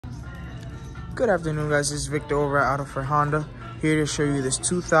Good afternoon, guys. This is Victor over at Auto for Honda, here to show you this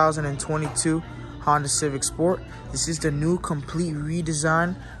 2022 Honda Civic Sport. This is the new complete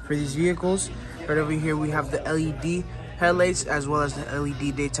redesign for these vehicles. Right over here we have the LED headlights as well as the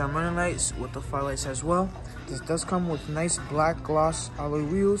LED daytime running lights with the fog lights as well. This does come with nice black gloss alloy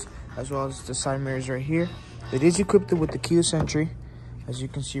wheels as well as the side mirrors right here. It is equipped with the keyless entry, as you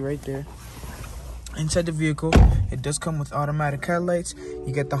can see right there. Inside the vehicle, it does come with automatic headlights.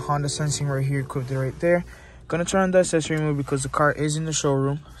 You get the Honda sensing right here, equipped right there. Gonna turn on the accessory mode because the car is in the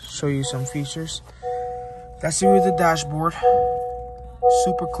showroom. Show you some features. That's it with the dashboard.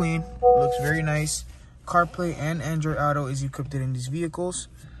 Super clean, looks very nice. CarPlay and Android Auto is equipped in these vehicles.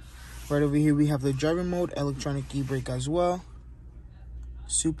 Right over here we have the driving mode, electronic e-brake as well.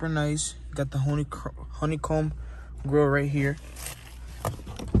 Super nice. Got the honeycomb grille right here.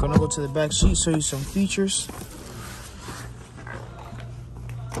 Gonna go to the back seat, show you some features.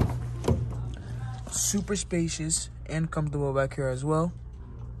 Super spacious and comfortable back here as well.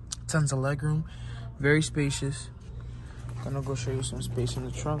 Tons of legroom, very spacious. Gonna go show you some space in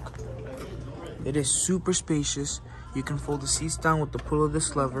the trunk. It is super spacious. You can fold the seats down with the pull of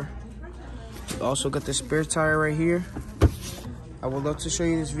this lever. You also got the spare tire right here. I would love to show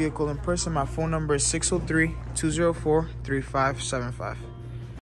you this vehicle in person. My phone number is 603-204-3575.